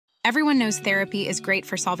Everyone knows therapy is great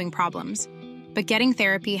for solving problems, but getting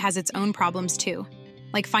therapy has its own problems too,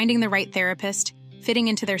 like finding the right therapist, fitting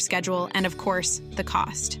into their schedule, and of course, the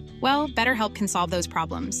cost. Well, BetterHelp can solve those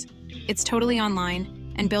problems. It's totally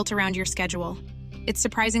online and built around your schedule. It's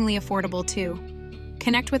surprisingly affordable too.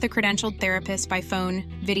 Connect with a credentialed therapist by phone,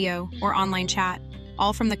 video, or online chat,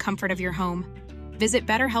 all from the comfort of your home. Visit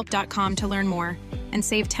BetterHelp.com to learn more and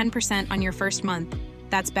save 10% on your first month.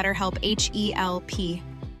 That's BetterHelp, H-E-L-P.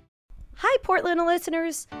 Hi, Portland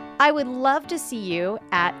listeners. I would love to see you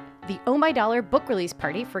at the Oh My Dollar book release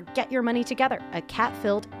party for Get Your Money Together, a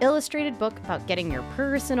cat-filled illustrated book about getting your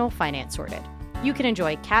personal finance sorted. You can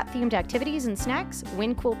enjoy cat-themed activities and snacks,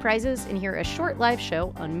 win cool prizes, and hear a short live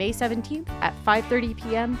show on May 17th at 5:30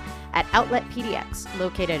 p.m. at Outlet PDX,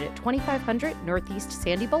 located at 2500 Northeast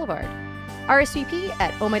Sandy Boulevard. RSVP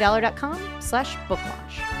at ohmydollar.com/book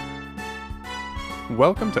launch.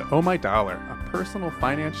 Welcome to Oh My Dollar, a personal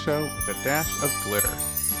finance show with a dash of glitter.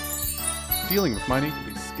 Dealing with money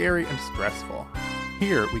can be scary and stressful.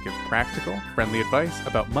 Here we give practical, friendly advice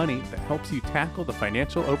about money that helps you tackle the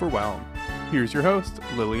financial overwhelm. Here's your host,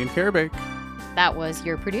 Lillian Karabake. That was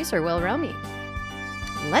your producer, Will Romy.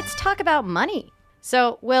 Let's talk about money.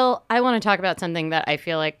 So, Will, I want to talk about something that I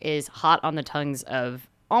feel like is hot on the tongues of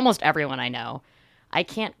almost everyone I know. I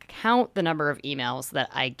can't count the number of emails that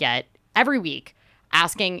I get every week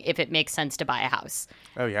asking if it makes sense to buy a house.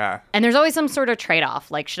 Oh, yeah. And there's always some sort of trade-off.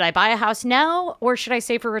 Like, should I buy a house now or should I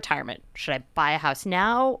save for retirement? Should I buy a house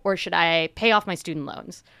now or should I pay off my student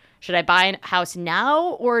loans? Should I buy a house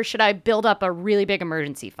now or should I build up a really big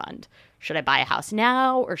emergency fund? Should I buy a house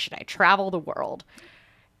now or should I travel the world?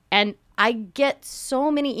 And I get so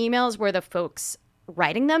many emails where the folks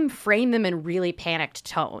writing them frame them in really panicked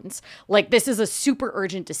tones. Like this is a super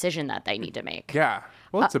urgent decision that they need to make. Yeah.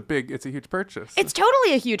 Well, it's a huge purchase. It's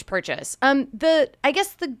totally a huge purchase. I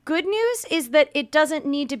guess the good news is that it doesn't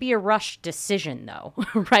need to be a rushed decision though,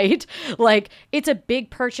 right? Like it's a big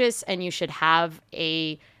purchase and you should have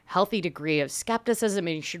a healthy degree of skepticism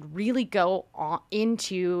and you should really go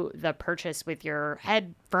into the purchase with your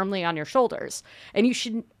head firmly on your shoulders. And you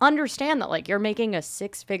should understand that like you're making a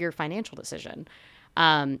 6-figure financial decision.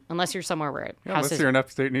 Unless you're somewhere where unless you're in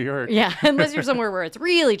upstate New York. Yeah, unless you're somewhere where it's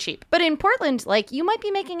really cheap. But in Portland, like you might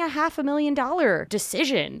be making a $500,000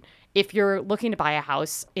 decision if you're looking to buy a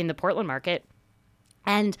house in the Portland market.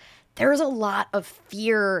 And there's a lot of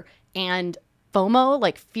fear and FOMO,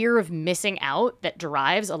 like fear of missing out, that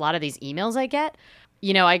drives a lot of these emails I get.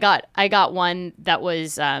 You know, I got one that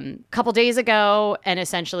was a couple days ago, and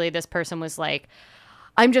essentially this person was like,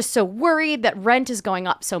 I'm just so worried that rent is going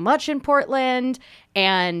up so much in Portland,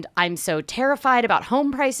 and I'm so terrified about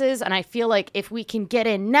home prices, and I feel like if we can get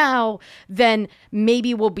in now, then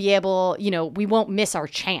maybe we'll be able, we won't miss our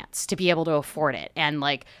chance to be able to afford it. And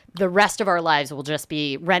like the rest of our lives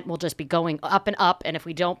rent will just be going up and up, and if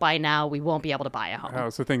we don't buy now, we won't be able to buy a home. Oh,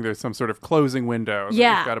 so I think there's some sort of closing window that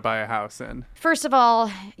you've got to buy a house in. First of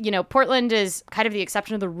all, Portland is kind of the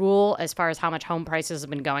exception of the rule as far as how much home prices have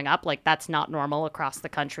been going up. Like that's not normal across the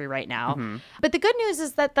country right now. Mm-hmm. But the good news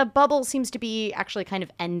is that the bubble seems to be actually kind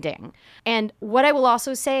of ending. And what I will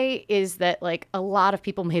also say is that like a lot of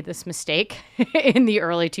people made this mistake in the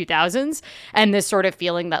early 2000s, and this sort of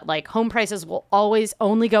feeling that like home prices will always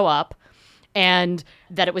only go up, and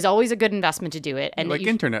that it was always a good investment to do it. And like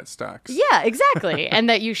internet stocks. Yeah, exactly. And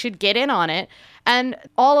that you should get in on it. And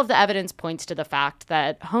all of the evidence points to the fact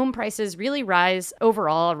that home prices really rise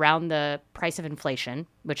overall around the price of inflation,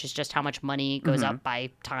 which is just how much money goes up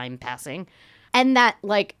by time passing. And that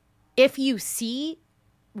like if you see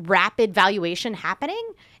rapid valuation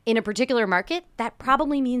happening in a particular market, that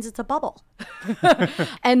probably means it's a bubble.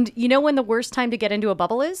 And you know when the worst time to get into a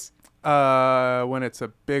bubble is? When it's a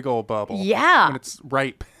big old bubble. Yeah. When it's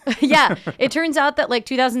ripe. Yeah. It turns out that like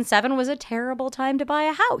 2007 was a terrible time to buy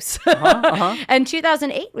a house. And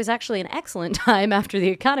 2008 was actually an excellent time after the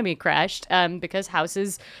economy crashed because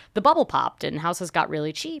the bubble popped and houses got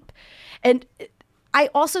really cheap. And I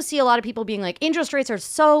also see a lot of people being like, interest rates are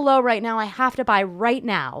so low right now, I have to buy right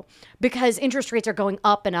now because interest rates are going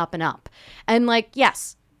up and up and up. And like,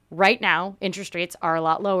 yes, right now, interest rates are a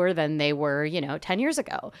lot lower than they were, 10 years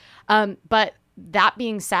ago. But that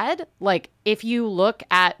being said, like if you look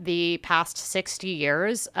at the past 60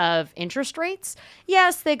 years of interest rates,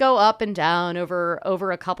 yes, they go up and down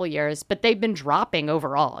over a couple years, but they've been dropping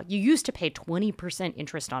overall. You used to pay 20%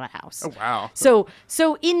 interest on a house. Oh, wow. So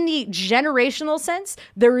in the generational sense,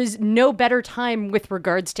 there is no better time with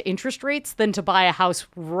regards to interest rates than to buy a house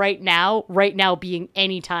right now being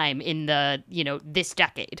any time in the, this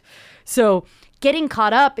decade. So getting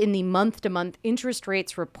caught up in the month-to-month interest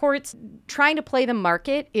rates reports, trying to play the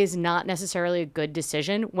market is not necessarily a good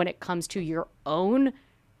decision when it comes to your own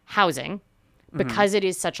housing, because it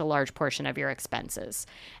is such a large portion of your expenses.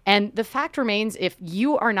 And the fact remains, if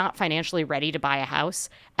you are not financially ready to buy a house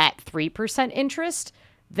at 3% interest,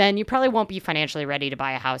 then you probably won't be financially ready to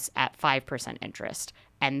buy a house at 5% interest.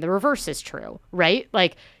 And the reverse is true, right?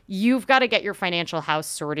 Like, you've got to get your financial house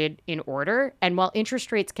sorted in order. And while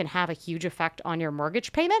interest rates can have a huge effect on your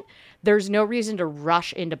mortgage payment, there's no reason to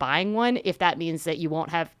rush into buying one if that means that you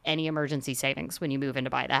won't have any emergency savings when you move in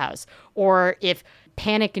to buy the house. Or if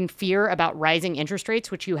panic and fear about rising interest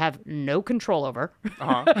rates, which you have no control over,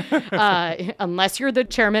 unless you're the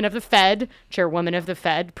chairman of the Fed, chairwoman of the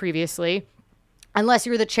Fed previously, unless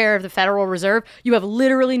you're the chair of the Federal Reserve, you have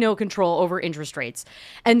literally no control over interest rates.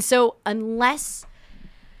 And so unless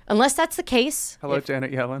that's the case... Hello,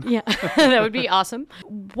 Janet Yellen. Yeah, that would be awesome.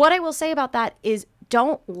 What I will say about that is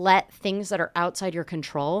don't let things that are outside your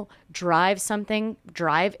control drive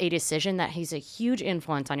a decision that has a huge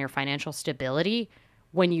influence on your financial stability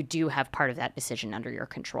when you do have part of that decision under your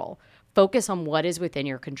control. Focus on what is within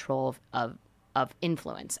your control of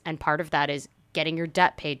influence. And part of that is getting your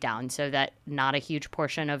debt paid down so that not a huge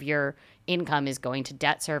portion of your income is going to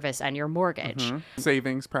debt service and your mortgage.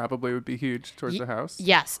 Savings probably would be huge towards the house.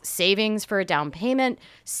 Yes. Savings for a down payment,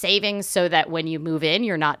 savings so that when you move in,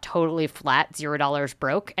 you're not totally flat, $0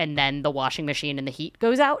 broke, and then the washing machine and the heat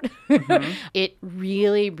goes out. It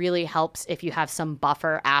really, really helps if you have some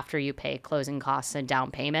buffer after you pay closing costs and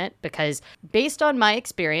down payment, because based on my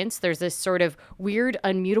experience, there's this sort of weird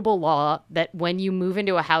unmutable law that when you move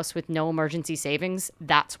into a house with no emergency savings,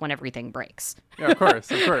 that's when everything breaks. Yeah, of course.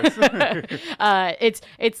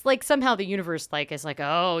 It's like somehow the universe is like,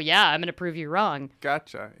 oh yeah, I'm gonna prove you wrong.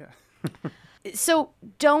 Gotcha. Yeah. So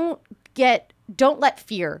don't let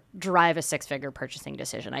fear drive a six-figure purchasing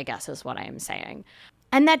decision, I guess is what I am saying.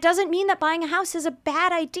 And that doesn't mean that buying a house is a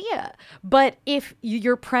bad idea. But if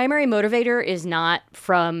your primary motivator is not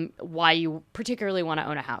from why you particularly want to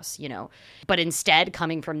own a house, but instead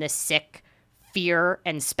coming from this sick fear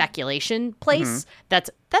and speculation place, that's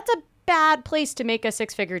a bad place to make a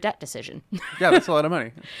six-figure debt decision. Yeah, that's a lot of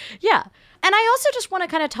money. Yeah. And I also just want to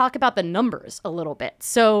kind of talk about the numbers a little bit.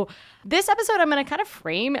 So this episode I'm going to kind of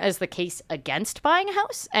frame as the case against buying a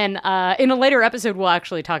house. And in a later episode, we'll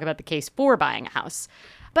actually talk about the case for buying a house.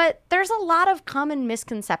 But there's a lot of common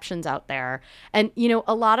misconceptions out there. And,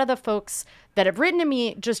 a lot of the folks that have written to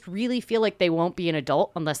me just really feel like they won't be an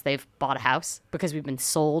adult unless they've bought a house, because we've been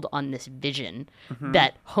sold on this vision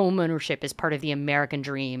that home ownership is part of the American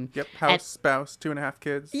dream. Yep. House, spouse, 2.5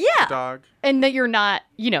 kids. Yeah. Dog. And that you're not,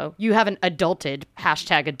 you haven't adulted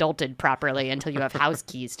properly until you have house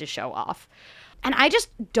keys to show off. And I just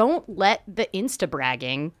don't let the Insta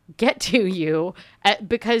bragging get to you,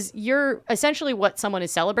 because you're essentially what someone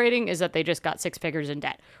is celebrating is that they just got 6 figures in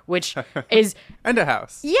debt, which is... And a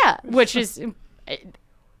house. Yeah, which is...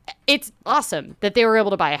 It's awesome that they were able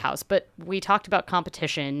to buy a house, but we talked about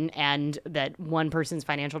competition and that one person's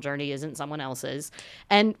financial journey isn't someone else's.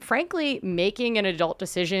 And frankly, making an adult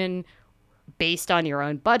decision based on your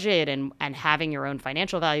own budget and having your own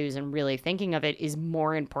financial values and really thinking of it is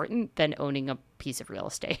more important than owning a piece of real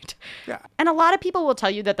estate. Yeah. And a lot of people will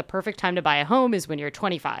tell you that the perfect time to buy a home is when you're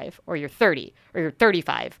 25 or you're 30 or you're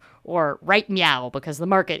 35 or right meow, because the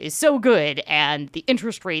market is so good and the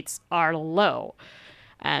interest rates are low.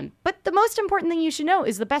 But the most important thing you should know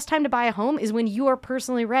is the best time to buy a home is when you are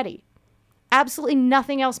personally ready. Absolutely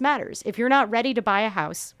nothing else matters. If you're not ready to buy a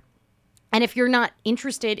house, and if you're not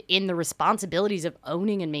interested in the responsibilities of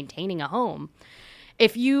owning and maintaining a home,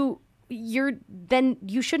 then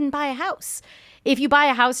you shouldn't buy a house. If you buy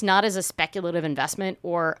a house not as a speculative investment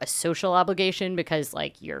or a social obligation because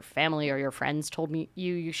your family or your friends told me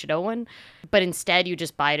you should own one, but instead you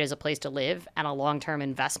just buy it as a place to live and a long-term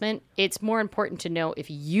investment, it's more important to know if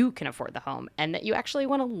you can afford the home and that you actually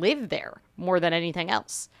want to live there more than anything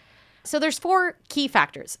else. So there's 4 key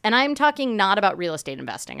factors, and I'm talking not about real estate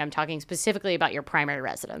investing. I'm talking specifically about your primary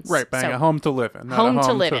residence. Right, buying a home to live in, not home a home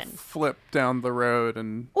to live in. Flip down the road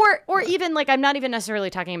and... Or even, I'm not even necessarily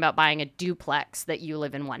talking about buying a duplex that you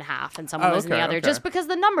live in one half and someone lives in the other, just because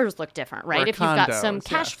the numbers look different, right? If you've got some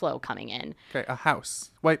cash flow coming in. Okay, a house,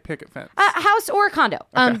 white picket fence. A house or a condo,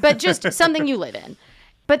 but just something you live in.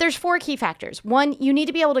 But there's 4 key factors. 1, you need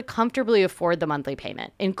to be able to comfortably afford the monthly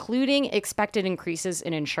payment, including expected increases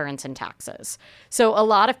in insurance and taxes. So a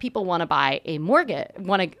lot of people want to buy a mortgage,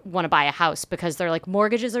 want to buy a house because they're like,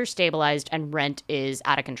 mortgages are stabilized and rent is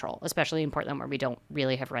out of control, especially in Portland where we don't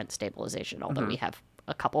really have rent stabilization, although we have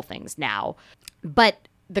a couple things now. But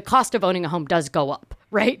the cost of owning a home does go up,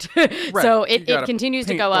 right? Right. So You it gotta continues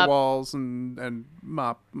to paint go the up. walls and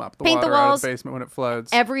mop the Paint the water out of walls. the basement when it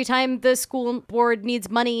floods. Every time the school board needs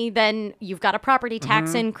money, then you've got a property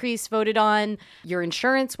tax increase voted on. Your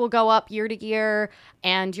insurance will go up year to year,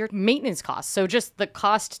 and your maintenance costs. So just the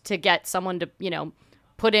cost to get someone to,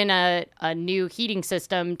 put in a new heating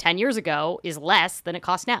system 10 years ago is less than it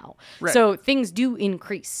costs now. Right. So things do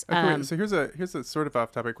increase. Okay, so here's a sort of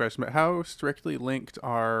off-topic question, but how strictly linked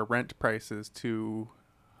are rent prices to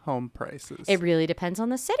home prices? It really depends on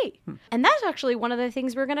the city. And that's actually one of the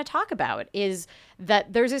things we're going to talk about is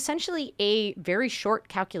that there's essentially a very short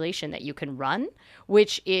calculation that you can run,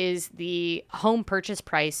 which is the home purchase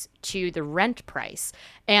price to the rent price.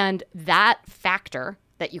 And that factor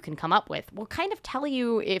that you can come up with will kind of tell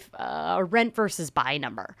you if a rent versus buy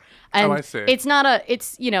number. And I see. it's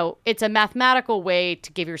a mathematical way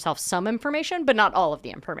to give yourself some information, but not all of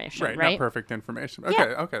the information, right? Not perfect information.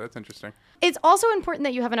 Okay, that's interesting. It's also important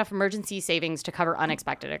that you have enough emergency savings to cover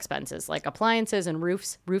unexpected expenses like appliances and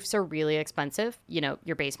roofs. Roofs are really expensive.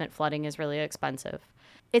 Your basement flooding is really expensive.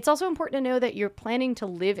 It's also important to know that you're planning to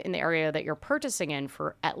live in the area that you're purchasing in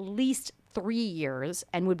for at least 3 years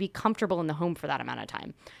and would be comfortable in the home for that amount of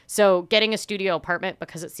time. So getting a studio apartment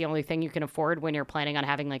because it's the only thing you can afford when you're planning on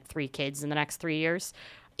having like 3 kids in the next 3 years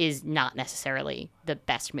is not necessarily the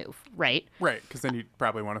best move, right? Right, because then you'd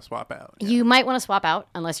probably want to swap out. Yeah. You might want to swap out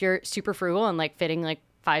unless you're super frugal and like fitting like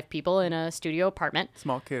 5 people in a studio apartment.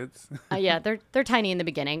 Small kids. Yeah, they're tiny in the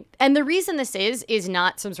beginning. And the reason this is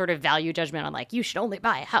not some sort of value judgment on like, you should only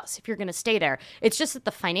buy a house if you're going to stay there. It's just that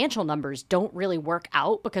the financial numbers don't really work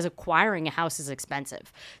out because acquiring a house is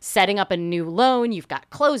expensive. Setting up a new loan, you've got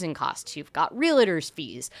closing costs, you've got realtor's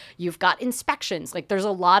fees, you've got inspections. Like there's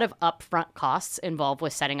a lot of upfront costs involved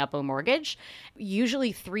with setting up a mortgage.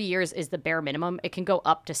 Usually 3 years is the bare minimum. It can go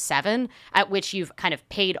up to 7, at which you've kind of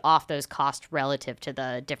paid off those costs relative to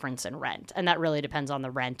the difference in rent. And that really depends on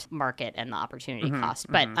the rent market and the opportunity cost.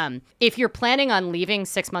 But if you're planning on leaving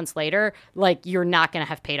 6 months later, like you're not going to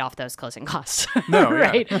have paid off those closing costs. No,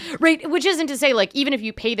 right? Right. Which isn't to say like, even if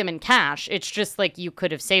you pay them in cash, it's just like you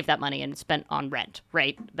could have saved that money and spent on rent,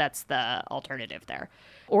 right? That's the alternative there.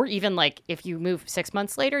 Or even like if you move 6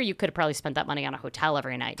 months later, you could have probably spent that money on a hotel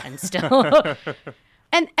every night and still...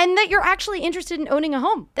 And that you're actually interested in owning a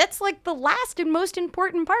home. That's like the last and most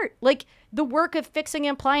important part. Like the work of fixing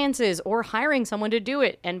appliances or hiring someone to do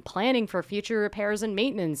it and planning for future repairs and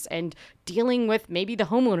maintenance and dealing with maybe the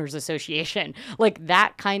homeowners association. Like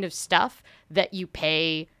that kind of stuff that you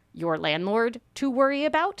pay your landlord to worry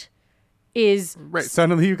about is... Right,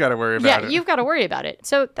 suddenly you got to worry about it. Yeah, you've got to worry about it.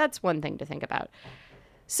 So that's one thing to think about.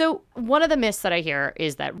 So one of the myths that I hear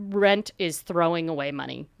is that rent is throwing away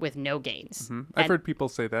money with no gains. I've heard people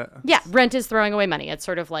say that. Yeah, rent is throwing away money. It's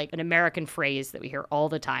sort of like an American phrase that we hear all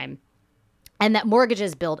the time. And that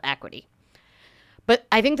mortgages build equity. But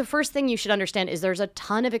I think the first thing you should understand is there's a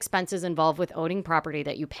ton of expenses involved with owning property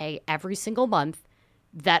that you pay every single month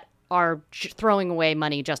that are throwing away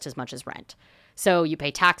money just as much as rent. So you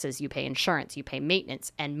pay taxes, you pay insurance, you pay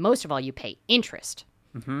maintenance, and most of all, you pay interest.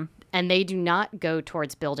 And they do not go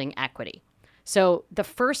towards building equity. So the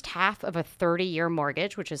first half of a 30-year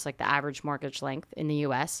mortgage, which is like the average mortgage length in the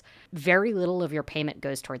U.S., very little of your payment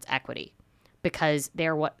goes towards equity because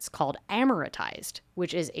they're what's called amortized,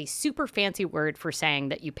 which is a super fancy word for saying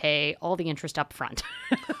that you pay all the interest up front.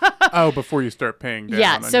 Oh, before you start paying down.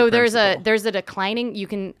 Yeah, on so your there's principal. a declining, you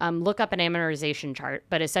can look up an amortization chart,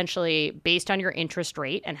 but essentially based on your interest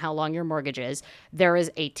rate and how long your mortgage is, there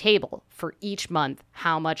is a table for each month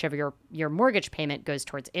how much of your mortgage payment goes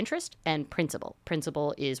towards interest and principal.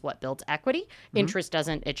 Principal is what builds equity. Interest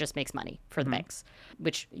doesn't, it just makes money for the banks,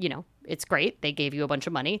 which, it's great. They gave you a bunch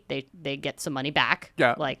of money. They get some money back.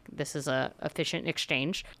 Yeah. Like this is a efficient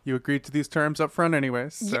exchange. You agreed to these terms up front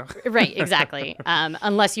anyways. So. Right, exactly.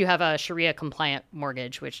 Unless you have a Sharia compliant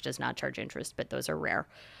mortgage, which does not charge interest, but those are rare.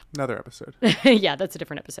 Another episode. Yeah, that's a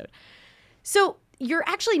different episode. So you're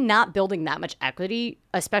actually not building that much equity,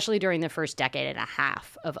 especially during the first decade and a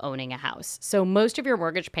half of owning a house. So most of your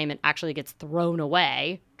mortgage payment actually gets thrown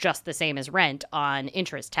away, just the same as rent, on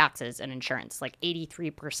interest, taxes, and insurance, like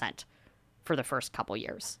 83% for the first couple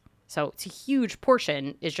years. So it's a huge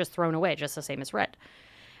portion is just thrown away, just the same as rent.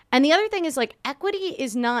 And the other thing is like equity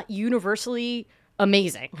is not universally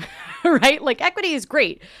amazing, right? Like equity is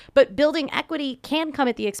great, but building equity can come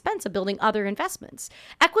at the expense of building other investments.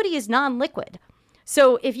 Equity is non-liquid.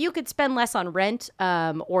 So if you could spend less on rent,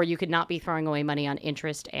 or you could not be throwing away money on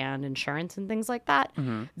interest and insurance and things like that,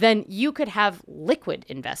 then you could have liquid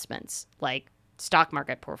investments like stock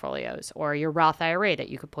market portfolios or your Roth IRA that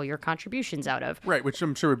you could pull your contributions out of. Right, which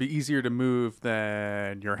I'm sure would be easier to move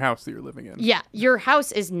than your house that you're living in. Yeah, your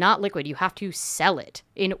house is not liquid. You have to sell it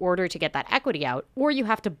in order to get that equity out, or you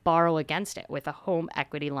have to borrow against it with a home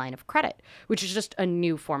equity line of credit, which is just a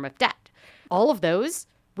new form of debt. All of those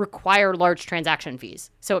require large transaction fees.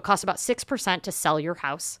 So it costs about 6% to sell your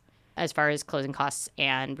house as far as closing costs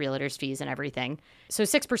and realtors' fees and everything. So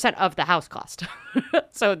 6% of the house cost.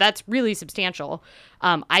 So that's really substantial.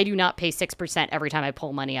 I do not pay 6% every time I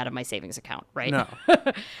pull money out of my savings account, right? No.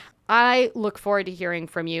 I look forward to hearing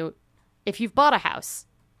from you. If you've bought a house,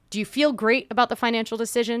 do you feel great about the financial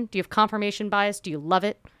decision? Do you have confirmation bias? Do you love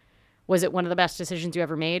it? Was it one of the best decisions you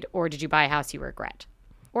ever made? Or did you buy a house you regret?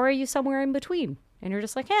 Or are you somewhere in between? And you're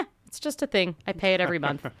just like, it's just a thing. I pay it every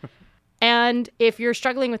month. And if you're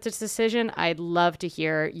struggling with this decision, I'd love to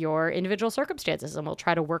hear your individual circumstances, and we'll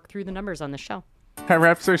try to work through the numbers on the show. That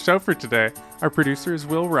wraps our show for today. Our producer is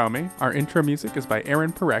Will Romy. Our intro music is by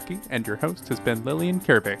Aaron Parecki, and your host has been Lillian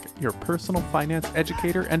Kerbick, your personal finance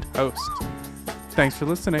educator and host. Thanks for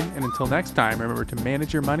listening, and until next time, remember to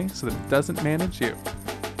manage your money so that it doesn't manage you.